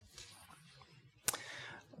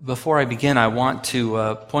Before I begin, I want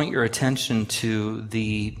to point your attention to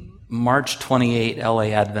the March 28 LA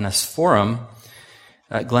Adventist Forum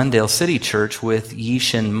at Glendale City Church with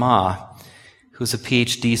Yi-Shin Ma, who's a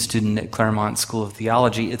PhD student at Claremont School of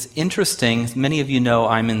Theology. It's interesting, many of you know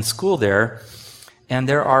I'm in school there, and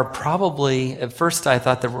there are probably, at first I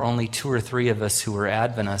thought there were only 2 or 3 of us who were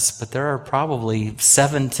Adventists, but there are probably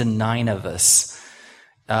 7 to 9 of us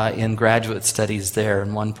in graduate studies there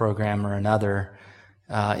in one program or another.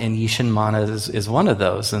 And Yi-Shin Ma is one of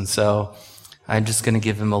those. And so I'm just going to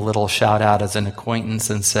give him a little shout out as an acquaintance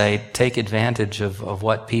and say, take advantage of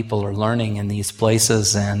what people are learning in these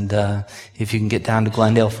places. And if you can get down to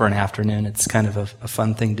Glendale for an afternoon, it's kind of a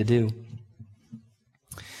fun thing to do.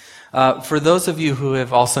 For those of you who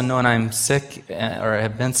have also known I'm sick or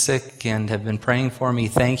have been sick and have been praying for me,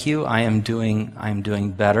 thank you. I'm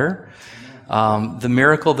doing better. The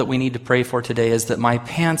miracle that we need to pray for today is that my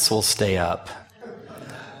pants will stay up.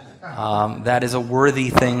 That is a worthy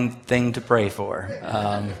thing to pray for.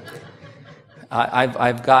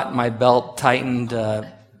 I've got my belt tightened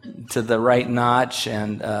to the right notch,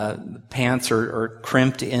 and the pants are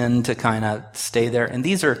crimped in to kind of stay there. And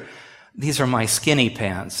these are my skinny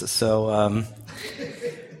pants. So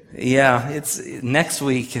yeah, it's next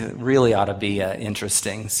week really ought to be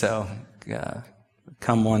interesting. So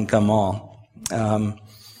come one, come all.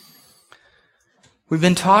 We've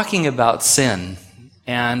been talking about sin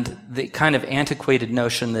and the kind of antiquated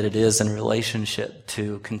notion that it is in relationship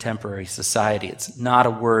to contemporary society. It's not a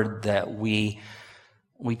word that we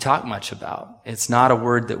talk much about. It's not a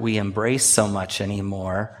word that we embrace so much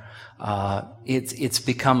anymore. It's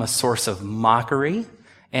become a source of mockery,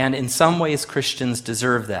 and in some ways Christians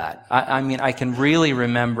deserve that. I mean, I can really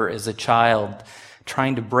remember as a child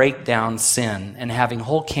trying to break down sin and having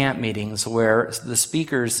whole camp meetings where the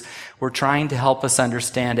speakers were trying to help us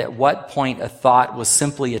understand at what point a thought was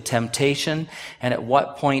simply a temptation and at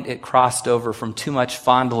what point it crossed over from too much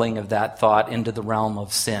fondling of that thought into the realm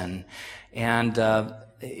of sin. And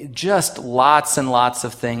just lots and lots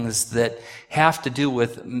of things that have to do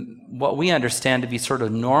with what we understand to be sort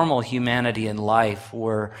of normal humanity in life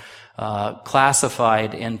were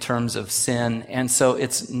classified in terms of sin. And so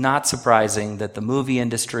it's not surprising that the movie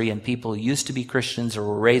industry and people who used to be Christians or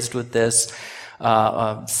were raised with this,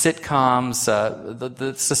 sitcoms,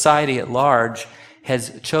 the society at large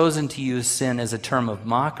has chosen to use sin as a term of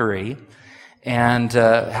mockery. And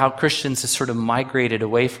how Christians have sort of migrated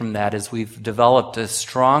away from that as we've developed a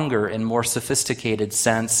stronger and more sophisticated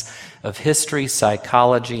sense of history,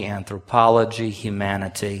 psychology, anthropology,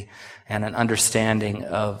 humanity, and an understanding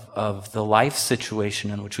of the life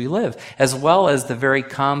situation in which we live, as well as the very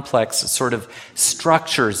complex sort of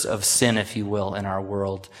structures of sin, if you will, in our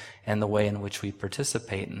world and the way in which we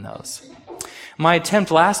participate in those. My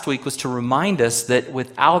attempt last week was to remind us that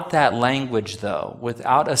without that language, though,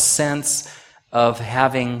 without a sense of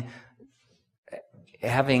having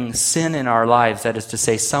sin in our lives, that is to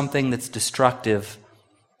say, something that's destructive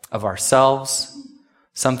of ourselves,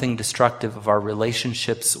 something destructive of our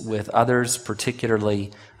relationships with others,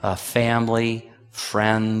 particularly family,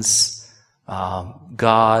 friends,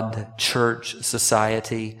 God, church,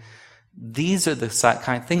 society. These are the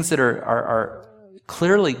kind of things that are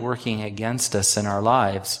clearly working against us in our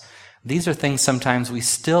lives. These are things sometimes we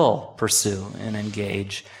still pursue and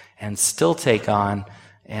engage and still take on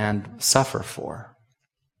and suffer for.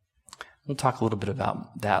 We'll talk a little bit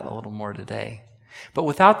about that a little more today. But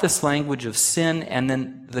without this language of sin and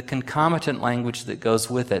then the concomitant language that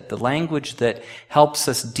goes with it, the language that helps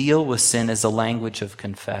us deal with sin is a language of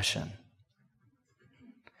confession.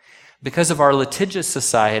 Because of our litigious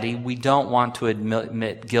society, we don't want to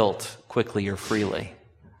admit guilt quickly or freely.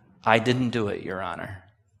 I didn't do it, Your Honor.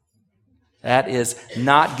 That is,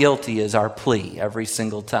 not guilty is our plea every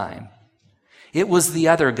single time. It was the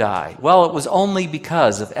other guy. Well, it was only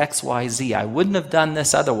because of X, Y, Z. I wouldn't have done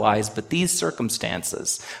this otherwise, but these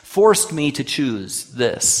circumstances forced me to choose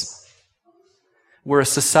this. We're a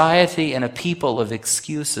society and a people of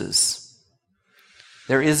excuses.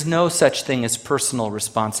 There is no such thing as personal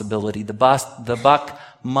responsibility. The buck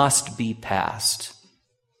must be passed.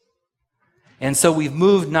 And so we've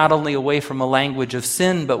moved not only away from a language of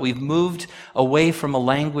sin, but we've moved away from a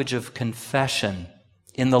language of confession.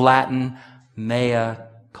 In the Latin, mea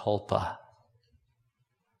culpa.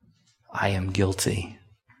 I am guilty.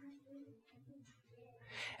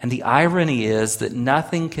 And the irony is that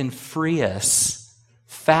nothing can free us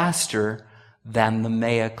faster than the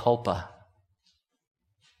mea culpa.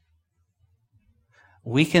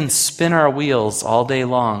 We can spin our wheels all day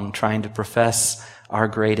long trying to profess our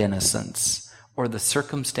great innocence, or the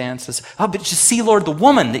circumstances. Oh, but you see, Lord, the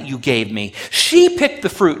woman that you gave me, she picked the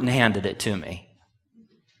fruit and handed it to me.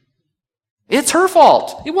 It's her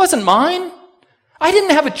fault. It wasn't mine. I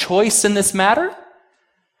didn't have a choice in this matter.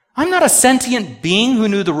 I'm not a sentient being who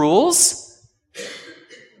knew the rules.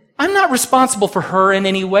 I'm not responsible for her in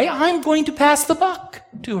any way. I'm going to pass the buck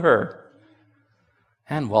to her.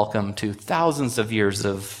 And welcome to thousands of years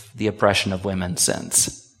of the oppression of women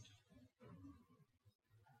since.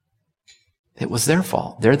 It was their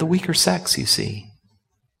fault. They're the weaker sex, you see.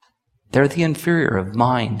 They're the inferior of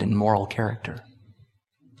mind and moral character.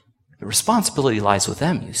 The responsibility lies with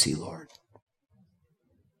them, you see, Lord.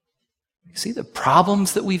 You see the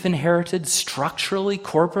problems that we've inherited structurally,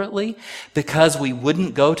 corporately, because we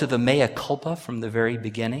wouldn't go to the mea culpa from the very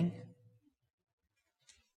beginning?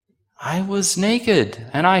 I was naked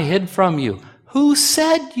and I hid from you. Who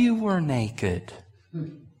said you were naked?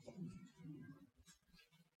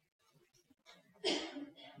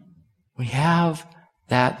 We have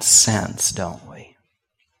that sense, don't we?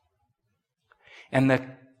 And the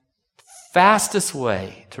fastest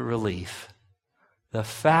way to relief, the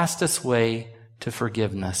fastest way to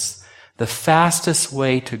forgiveness, the fastest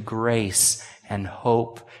way to grace and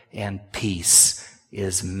hope and peace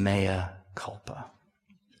is mea culpa.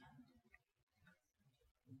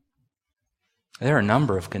 There are a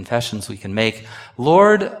number of confessions we can make.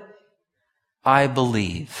 Lord, I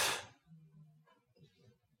believe.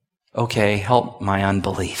 Okay, help my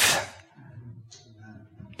unbelief.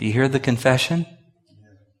 Do you hear the confession?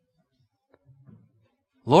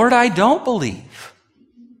 Lord, I don't believe.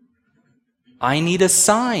 I need a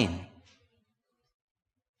sign.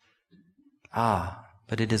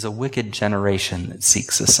 But it is a wicked generation that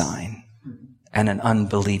seeks a sign, and an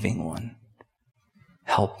unbelieving one.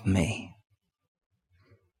 Help me.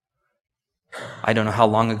 I don't know how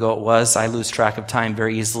long ago it was. I lose track of time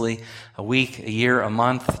very easily. A week, a year, a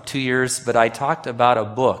month, 2 years. But I talked about a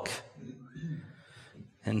book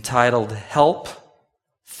entitled Help,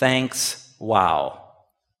 Thanks, Wow.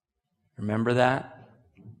 Remember that?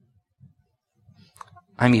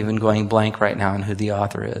 I'm even going blank right now on who the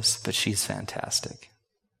author is, but she's fantastic.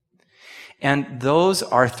 And those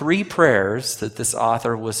are 3 prayers that this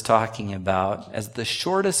author was talking about as the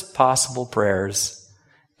shortest possible prayers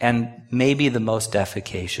and maybe the most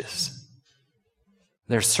efficacious.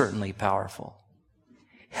 They're certainly powerful.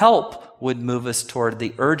 Help would move us toward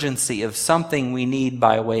the urgency of something we need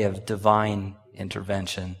by way of divine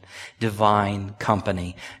intervention, divine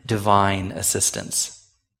company, divine assistance.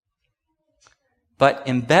 But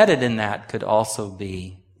embedded in that could also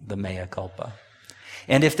be the mea culpa.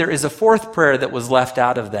 And if there is a 4th prayer that was left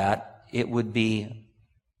out of that, it would be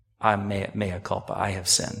mea culpa, I have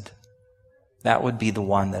sinned. That would be the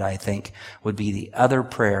one that I think would be the other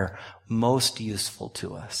prayer most useful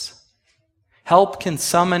to us. Help can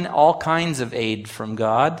summon all kinds of aid from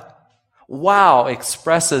God. Wow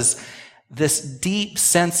expresses this deep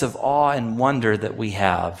sense of awe and wonder that we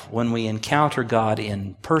have when we encounter God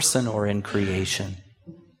in person or in creation.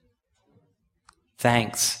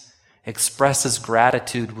 Thanks expresses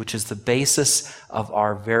gratitude, which is the basis of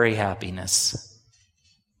our very happiness.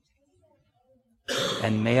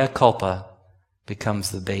 And mea culpa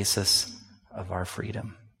becomes the basis of our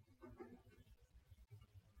freedom.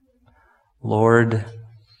 Lord,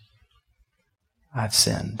 I've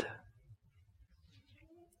sinned.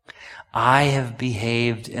 I have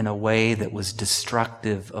behaved in a way that was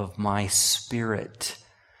destructive of my spirit,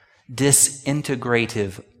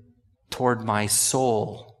 disintegrative toward my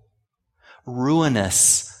soul,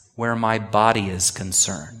 ruinous where my body is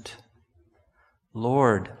concerned.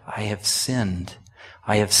 Lord, I have sinned.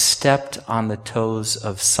 I have stepped on the toes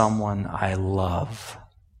of someone I love.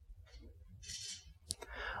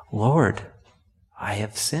 Lord, I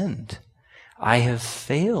have sinned. I have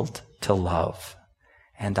failed to love.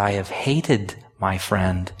 And I have hated my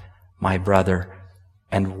friend, my brother,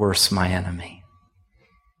 and worse, my enemy.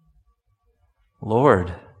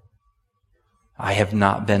 Lord, I have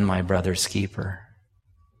not been my brother's keeper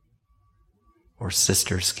or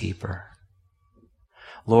sister's keeper.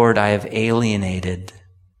 Lord, I have alienated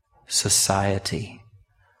society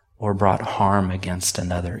or brought harm against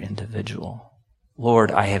another individual.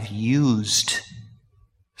 Lord, I have used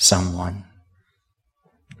someone.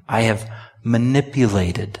 I have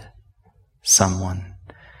manipulated someone.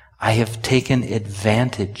 I have taken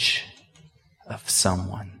advantage of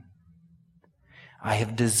someone. I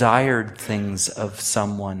have desired things of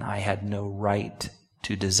someone I had no right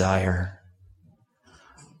to desire.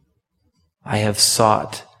 I have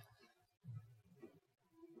sought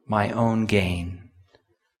my own gain.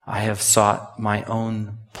 I have sought my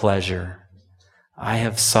own pleasure. I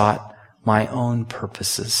have sought my own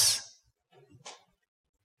purposes.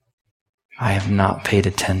 I have not paid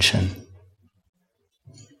attention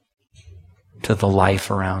to the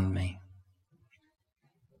life around me.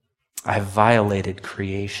 I've violated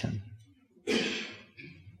creation.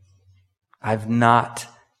 I've not,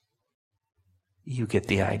 you get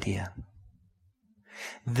the idea.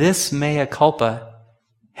 This mea culpa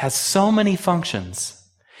has so many functions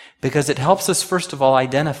because it helps us, first of all,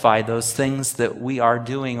 identify those things that we are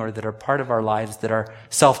doing or that are part of our lives that are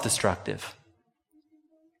self-destructive.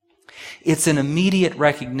 It's an immediate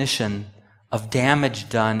recognition of damage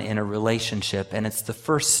done in a relationship, and it's the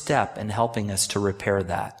first step in helping us to repair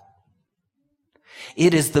that.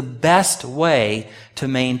 It is the best way to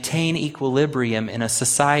maintain equilibrium in a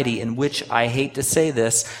society in which, I hate to say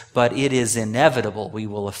this, but it is inevitable we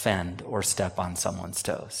will offend or step on someone's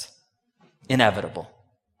toes. Inevitable.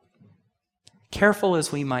 Careful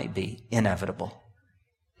as we might be, inevitable.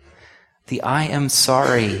 The I am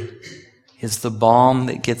sorry is the balm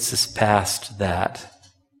that gets us past that.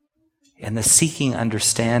 And the seeking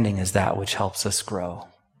understanding is that which helps us grow.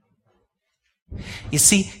 You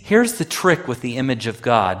see, here's the trick with the image of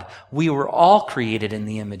God. We were all created in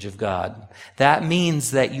the image of God. That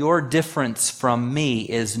means that your difference from me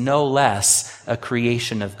is no less a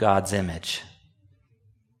creation of God's image.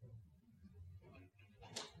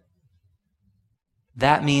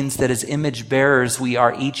 That means that as image bearers, we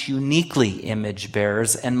are each uniquely image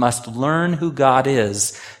bearers and must learn who God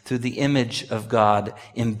is through the image of God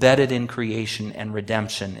embedded in creation and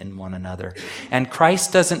redemption in one another. And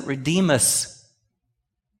Christ doesn't redeem us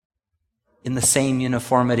in the same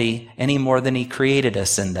uniformity any more than he created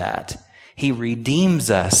us in that. He redeems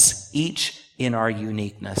us each in our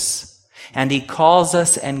uniqueness. And he calls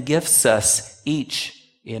us and gifts us each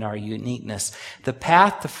in our uniqueness. The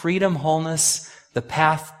path to freedom, wholeness, the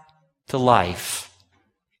path to life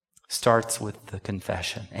starts with the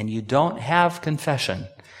confession. And you don't have confession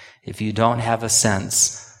if you don't have a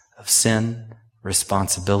sense of sin,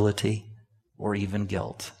 responsibility, or even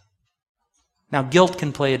guilt. Now, guilt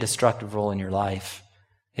can play a destructive role in your life.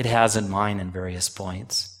 It has in mine in various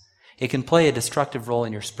points. It can play a destructive role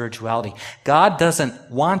in your spirituality. God doesn't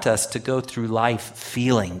want us to go through life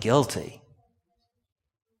feeling guilty.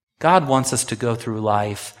 God wants us to go through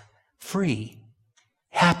life free,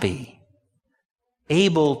 happy,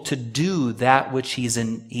 able to do that which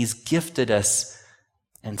He's gifted us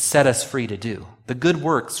and set us free to do. The good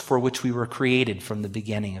works for which we were created from the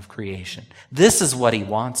beginning of creation. This is what He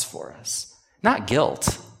wants for us. Not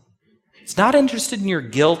guilt. He's not interested in your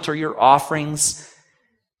guilt or your offerings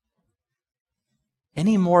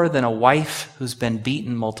any more than a wife who's been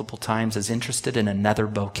beaten multiple times is interested in another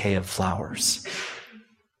bouquet of flowers.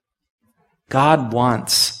 God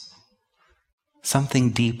wants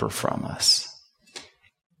something deeper from us.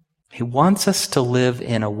 He wants us to live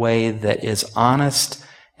in a way that is honest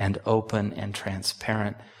and open and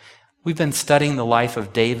transparent. We've been studying the life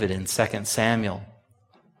of David in 2 Samuel.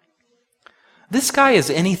 This guy is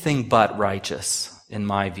anything but righteous, in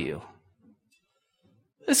my view.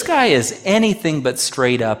 This guy is anything but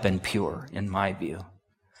straight up and pure, in my view.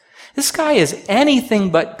 This guy is anything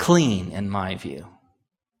but clean, in my view.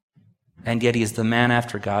 And yet he is the man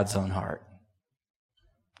after God's own heart.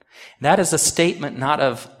 That is a statement not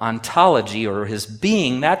of ontology or his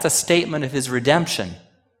being, that's a statement of his redemption.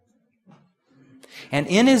 And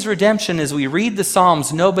in his redemption, as we read the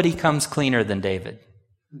Psalms, nobody comes cleaner than David.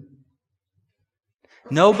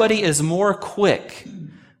 Nobody is more quick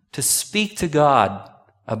to speak to God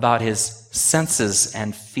about his senses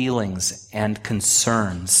and feelings and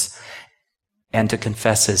concerns and to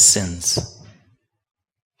confess his sins.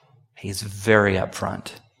 He's very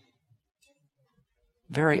upfront,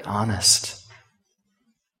 very honest.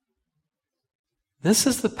 This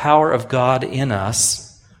is the power of God in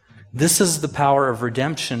us. This is the power of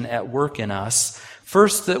redemption at work in us.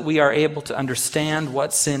 First, that we are able to understand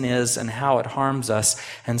what sin is and how it harms us.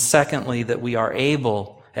 And secondly, that we are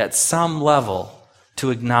able, at some level, to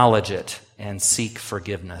acknowledge it and seek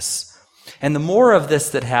forgiveness. And the more of this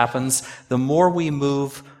that happens, the more we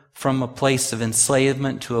move from a place of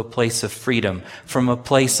enslavement to a place of freedom, from a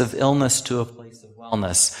place of illness to a place of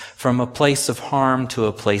wellness, from a place of harm to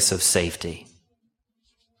a place of safety.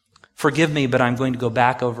 Forgive me, but I'm going to go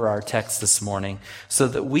back over our text this morning so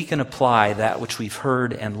that we can apply that which we've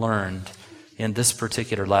heard and learned in this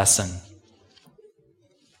particular lesson.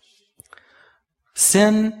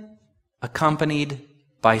 Sin accompanied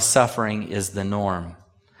by suffering is the norm.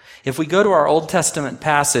 If we go to our Old Testament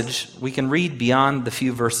passage, we can read beyond the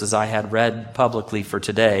few verses I had read publicly for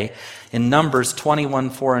today in Numbers 21,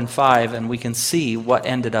 4 and 5, and we can see what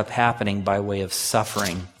ended up happening by way of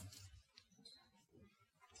suffering.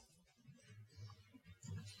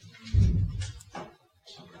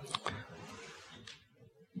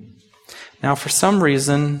 Now, for some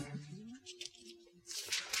reason,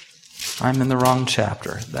 I'm in the wrong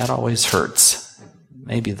chapter. That always hurts.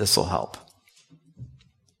 Maybe this will help.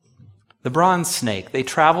 The bronze snake. They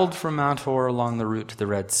traveled from Mount Hor along the route to the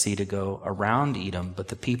Red Sea to go around Edom, but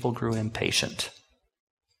the people grew impatient.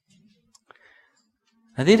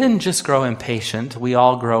 Now, they didn't just grow impatient. We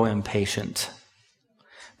all grow impatient.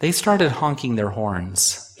 They started honking their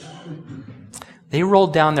horns. They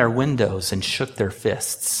rolled down their windows and shook their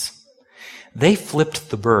fists. They flipped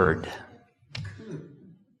the bird.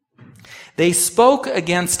 They spoke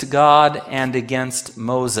against God and against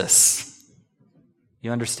Moses.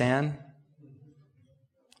 You understand?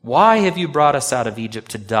 Why have you brought us out of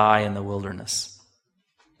Egypt to die in the wilderness?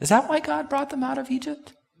 Is that why God brought them out of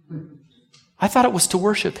Egypt? I thought it was to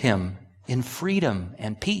worship him in freedom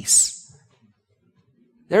and peace.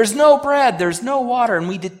 There's no bread, there's no water, and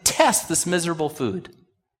we detest this miserable food.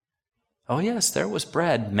 Oh yes, there was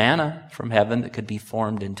bread, manna from heaven that could be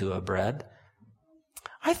formed into a bread.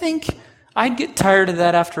 I think I'd get tired of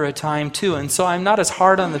that after a time too, and so I'm not as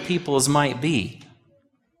hard on the people as might be.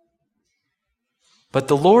 But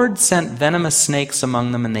the Lord sent venomous snakes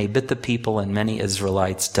among them, and they bit the people, and many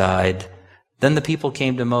Israelites died. Then the people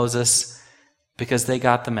came to Moses because they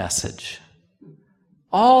got the message.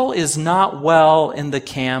 All is not well in the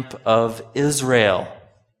camp of Israel.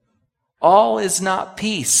 All is not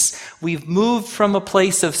peace. We've moved from a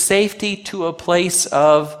place of safety to a place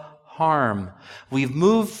of harm. We've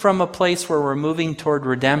moved from a place where we're moving toward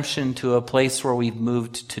redemption to a place where we've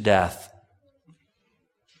moved to death.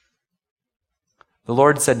 The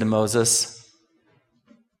Lord said to Moses,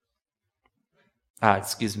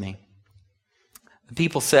 the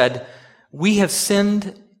people said, "We have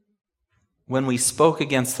sinned when we spoke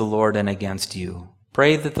against the Lord and against you.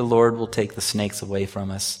 Pray that the Lord will take the snakes away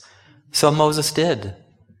from us." So Moses did.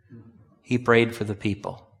 He prayed for the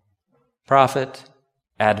people. Prophet,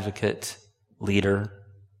 advocate, leader,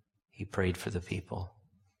 he prayed for the people.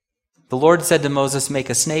 The Lord said to Moses, "Make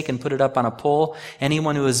a snake and put it up on a pole.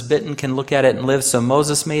 Anyone who is bitten can look at it and live." So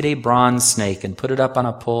Moses made a bronze snake and put it up on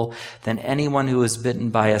a pole. Then anyone who was bitten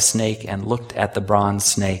by a snake and looked at the bronze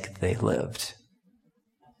snake, they lived.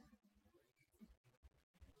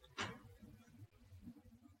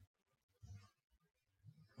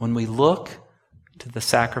 When we look to the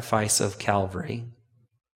sacrifice of Calvary,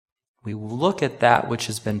 we look at that which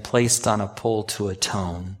has been placed on a pole to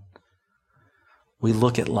atone. We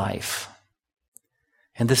look at life.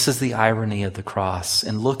 And this is the irony of the cross.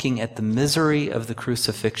 In looking at the misery of the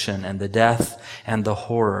crucifixion and the death and the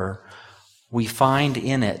horror, we find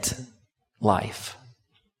in it life.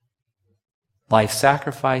 Life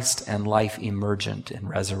sacrificed and life emergent in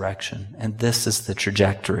resurrection. And this is the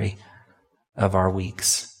trajectory of our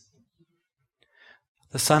weeks.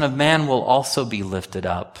 The Son of Man will also be lifted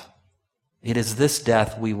up. It is this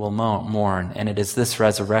death we will mourn, and it is this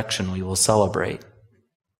resurrection we will celebrate.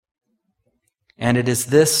 And it is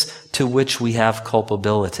this to which we have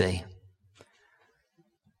culpability.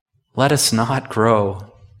 Let us not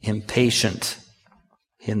grow impatient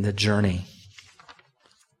in the journey,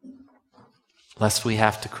 lest we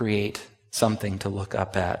have to create something to look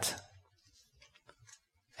up at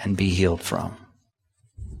and be healed from.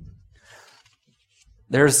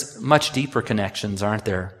 There's much deeper connections, aren't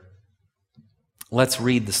there? Let's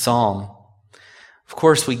read the psalm. Of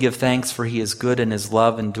course, we give thanks for he is good and his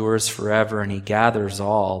love endures forever and he gathers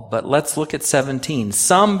all. But let's look at 17.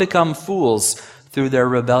 Some become fools through their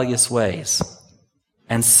rebellious ways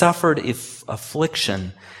and suffered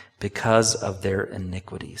affliction because of their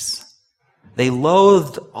iniquities. They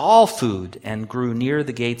loathed all food and grew near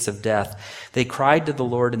the gates of death. They cried to the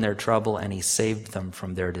Lord in their trouble, and he saved them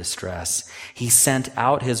from their distress. He sent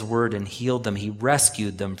out his word and healed them. He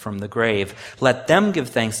rescued them from the grave. Let them give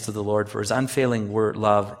thanks to the Lord for his unfailing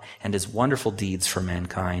love and his wonderful deeds for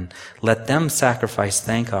mankind. Let them sacrifice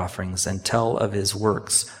thank offerings and tell of his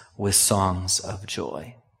works with songs of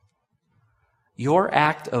joy. Your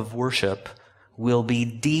act of worship will be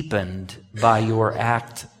deepened by your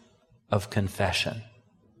act of confession.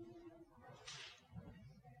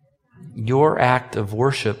 Your act of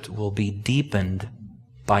worship will be deepened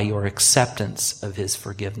by your acceptance of his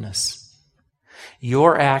forgiveness.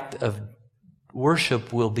 Your act of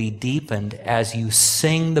worship will be deepened as you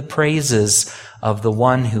sing the praises of the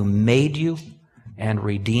one who made you and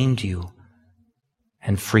redeemed you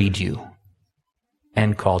and freed you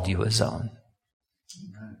and called you his own.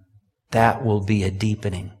 That will be a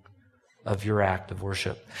deepening of your act of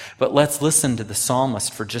worship. But let's listen to the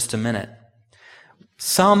psalmist for just a minute.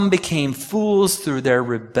 Some became fools through their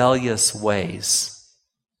rebellious ways.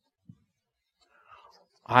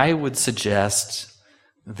 I would suggest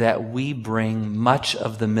that we bring much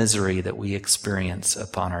of the misery that we experience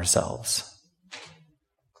upon ourselves.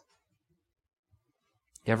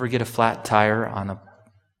 You ever get a flat tire on a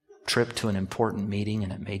trip to an important meeting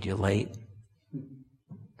and it made you late?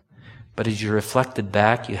 But as you reflected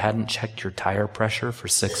back, you hadn't checked your tire pressure for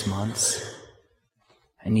 6 months,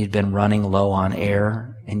 and you'd been running low on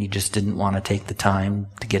air, and you just didn't want to take the time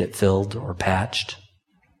to get it filled or patched.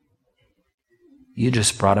 You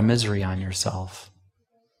just brought a misery on yourself.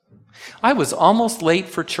 I was almost late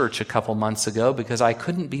for church a couple months ago because I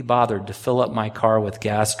couldn't be bothered to fill up my car with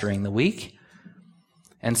gas during the week.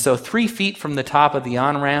 And so 3 feet from the top of the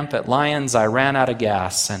on-ramp at Lyons, I ran out of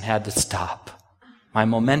gas and had to stop. My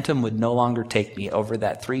momentum would no longer take me over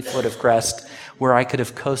that 3 foot of crest where I could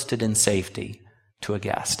have coasted in safety to a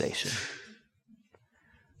gas station.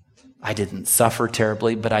 I didn't suffer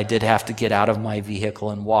terribly, but I did have to get out of my vehicle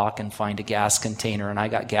and walk and find a gas container, and I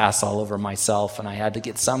got gas all over myself, and I had to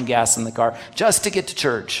get some gas in the car just to get to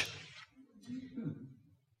church.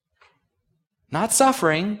 Not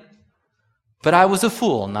suffering, but I was a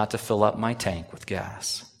fool not to fill up my tank with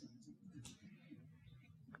gas.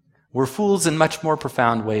 We're fools in much more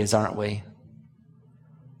profound ways, aren't we?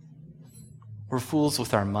 We're fools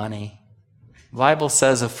with our money. The Bible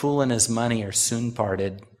says a fool and his money are soon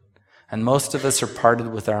parted, and most of us are parted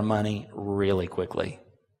with our money really quickly.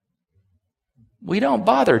 We don't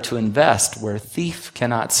bother to invest where thief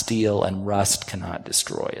cannot steal and rust cannot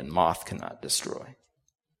destroy and moth cannot destroy.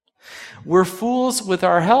 We're fools with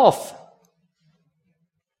our health.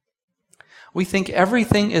 We think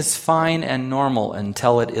everything is fine and normal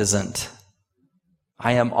until it isn't.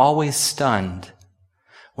 I am always stunned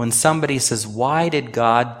when somebody says, "Why did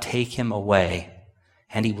God take him away?"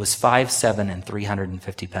 And he was 5'7" and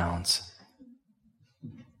 350 pounds.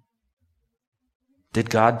 Did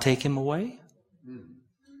God take him away?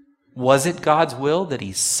 Was it God's will that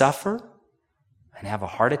he suffer and have a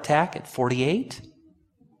heart attack at 48?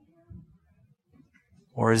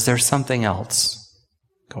 Or is there something else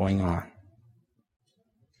going on?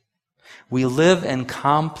 We live in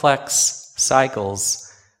complex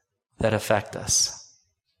cycles that affect us.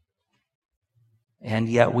 And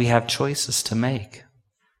yet we have choices to make.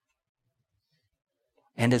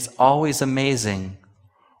 And it's always amazing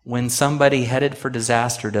when somebody headed for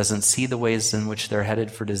disaster doesn't see the ways in which they're headed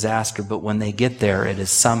for disaster, but when they get there, it is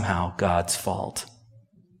somehow God's fault.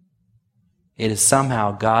 It is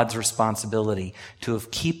somehow God's responsibility to have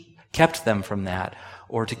kept them from that,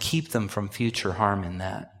 or to keep them from future harm in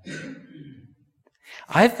that.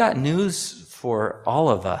 I've got news for all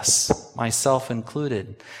of us, myself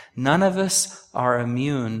included. None of us are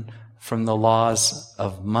immune from the laws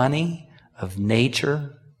of money, of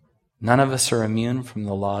nature. None of us are immune from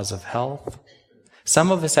the laws of health.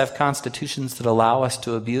 Some of us have constitutions that allow us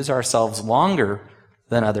to abuse ourselves longer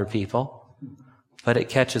than other people, but it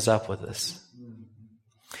catches up with us.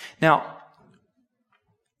 Now,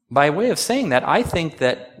 by way of saying that, I think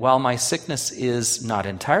that while my sickness is not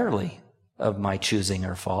entirely of my choosing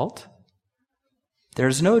or fault,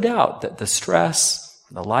 there's no doubt that the stress,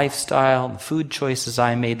 the lifestyle, the food choices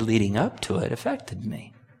I made leading up to it affected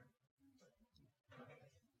me.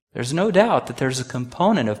 There's no doubt that there's a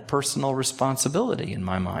component of personal responsibility in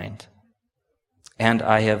my mind. And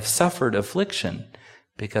I have suffered affliction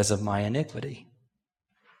because of my iniquity.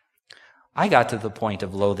 I got to the point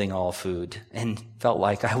of loathing all food and felt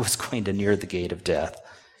like I was going to near the gate of death.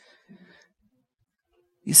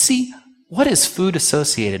 You see, what is food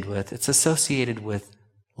associated with? It's associated with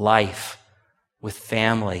life, with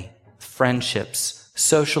family, friendships,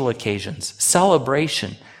 social occasions,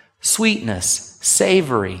 celebration, sweetness,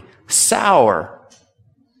 savory, sour.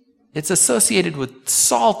 It's associated with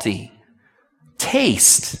salty,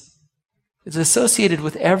 taste. It's associated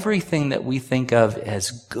with everything that we think of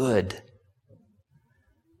as good.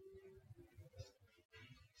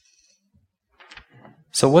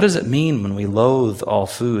 So what does it mean when we loathe all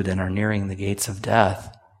food and are nearing the gates of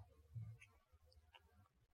death?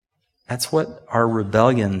 That's what our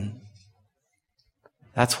rebellion,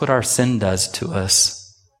 that's what our sin does to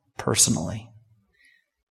us personally.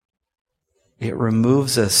 It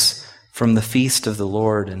removes us from the feast of the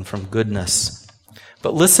Lord and from goodness.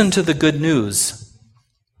 But listen to the good news.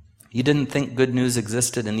 You didn't think good news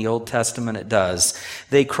existed in the Old Testament? It does.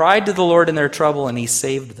 They cried to the Lord in their trouble, and he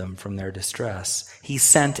saved them from their distress. He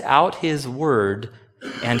sent out his word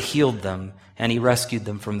and healed them, and he rescued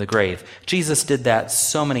them from the grave. Jesus did that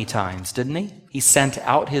so many times, didn't he? He sent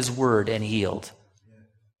out his word and healed.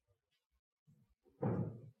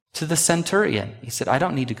 to the centurion. He said, I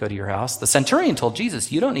don't need to go to your house. The centurion told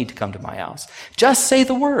Jesus, you don't need to come to my house. Just say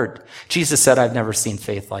the word. Jesus said, I've never seen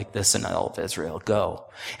faith like this in all of Israel. Go.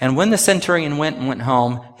 And when the centurion went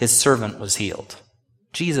home, his servant was healed.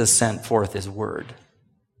 Jesus sent forth his word.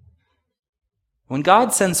 When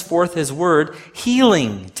God sends forth his word,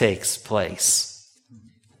 healing takes place.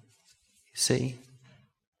 You see?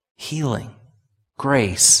 Healing,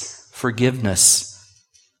 grace, forgiveness.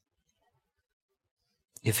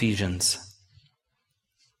 Ephesians.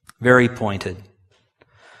 Very pointed.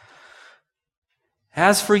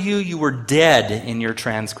 As for you, you were dead in your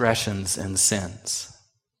transgressions and sins.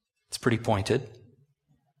 It's pretty pointed.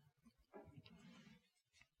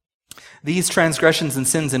 These transgressions and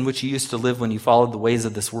sins in which you used to live when you followed the ways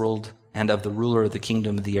of this world and of the ruler of the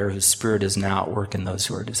kingdom of the air, whose spirit is now at work in those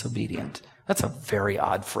who are disobedient. That's a very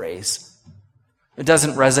odd phrase. It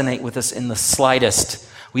doesn't resonate with us in the slightest.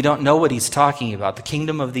 We don't know what he's talking about. The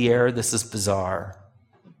kingdom of the air, this is bizarre.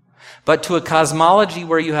 But to a cosmology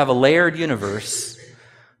where you have a layered universe,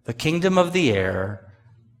 the kingdom of the air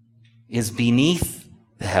is beneath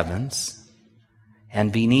the heavens,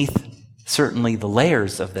 and beneath certainly the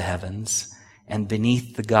layers of the heavens, and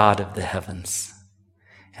beneath the God of the heavens.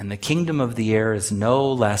 And the kingdom of the air is no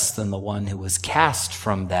less than the one who was cast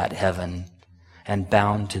from that heaven and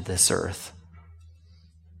bound to this earth,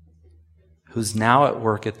 who's now at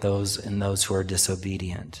work in those who are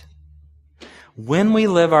disobedient. When we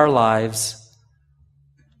live our lives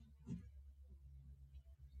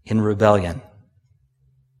in rebellion,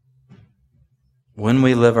 when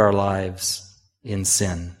we live our lives in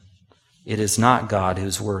sin, it is not God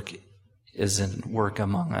whose work is in work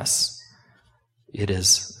among us. It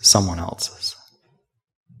is someone else's.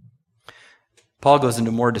 Paul goes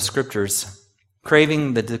into more descriptors,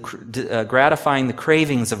 gratifying the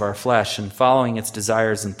cravings of our flesh and following its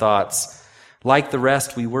desires and thoughts. Like the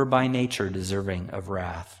rest, we were by nature deserving of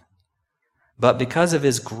wrath. But because of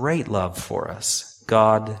his great love for us,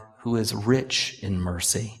 God, who is rich in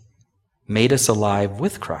mercy, made us alive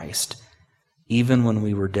with Christ, even when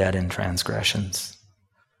we were dead in transgressions.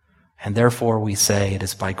 And therefore we say it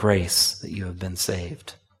is by grace that you have been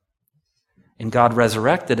saved. And God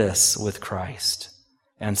resurrected us with Christ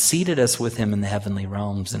and seated us with him in the heavenly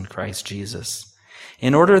realms in Christ Jesus,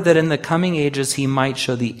 in order that in the coming ages he might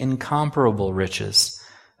show the incomparable riches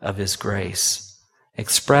of his grace,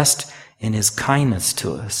 expressed in his kindness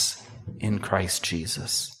to us in Christ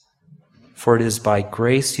Jesus. For it is by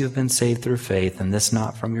grace you have been saved through faith, and this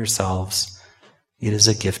not from yourselves. It is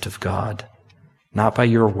a gift of God, not by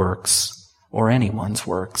your works or anyone's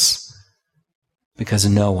works, because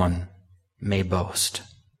no one may boast.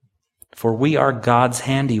 For we are God's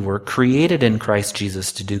handiwork, created in Christ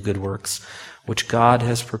Jesus to do good works, which God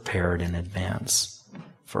has prepared in advance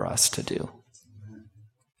for us to do.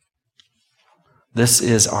 This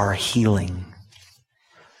is our healing,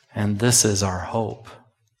 and this is our hope.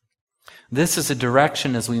 This is a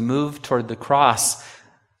direction as we move toward the cross,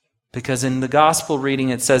 because in the gospel reading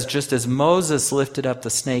it says, just as Moses lifted up the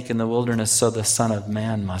snake in the wilderness, so the Son of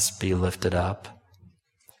Man must be lifted up,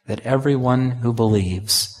 that everyone who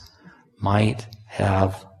believes might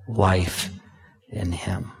have life in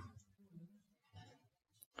him.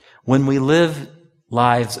 When we live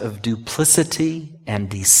lives of duplicity and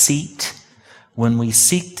deceit, when we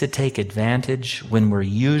seek to take advantage, when we're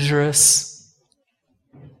usurious,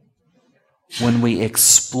 when we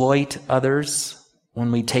exploit others,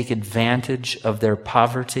 when we take advantage of their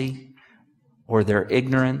poverty or their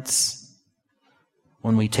ignorance,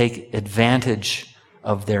 when we take advantage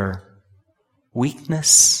of their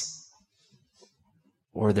weakness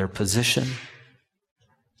or their position,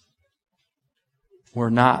 we're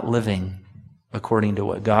not living according to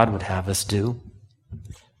what God would have us do.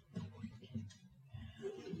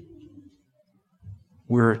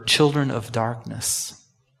 We're children of darkness.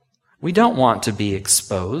 We don't want to be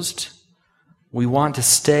exposed. We want to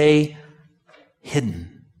stay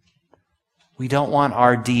hidden. We don't want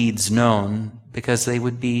our deeds known because they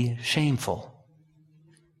would be shameful.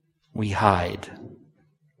 We hide.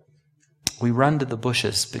 We run to the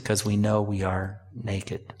bushes because we know we are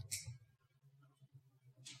naked.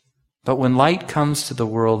 But when light comes to the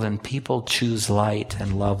world and people choose light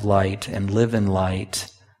and love light and live in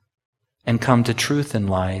light and come to truth in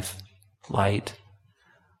light,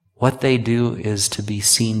 what they do is to be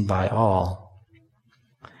seen by all.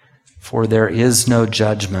 For there is no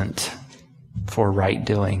judgment for right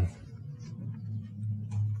doing.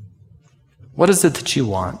 What is it that you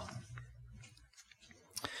want?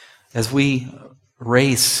 As we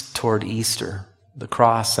race toward Easter, the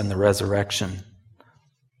cross and the resurrection,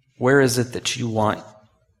 where is it that you want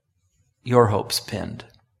your hopes pinned?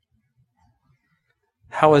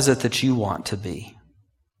 How is it that you want to be?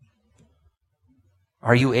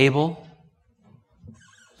 Are you able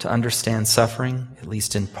to understand suffering, at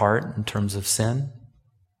least in part, in terms of sin?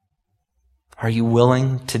 Are you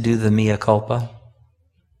willing to do the mea culpa?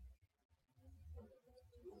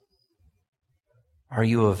 Are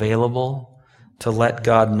you available to let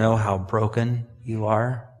God know how broken you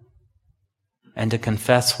are and to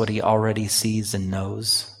confess what He already sees and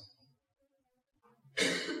knows?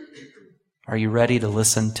 Are you ready to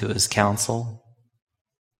listen to His counsel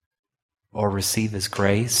or receive His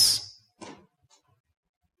grace?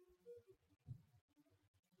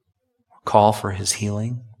 Call for His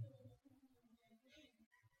healing?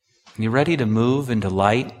 Are you ready to move into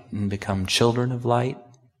light and become children of light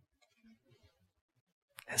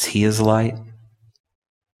as He is light?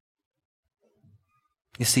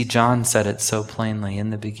 You see, John said it so plainly. In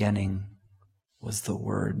the beginning was the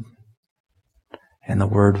Word, and the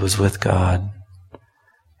Word was with God,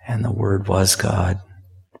 and the Word was God.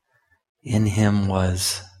 In Him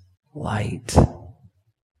was light,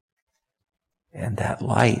 and that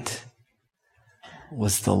light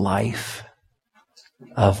was the life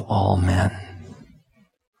of all men.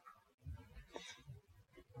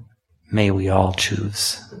 May we all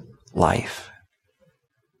choose life.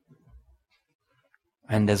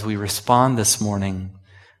 And as we respond this morning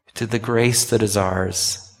to the grace that is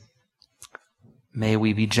ours, may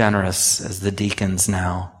we be generous as the deacons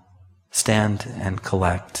now stand and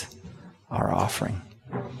collect our offering.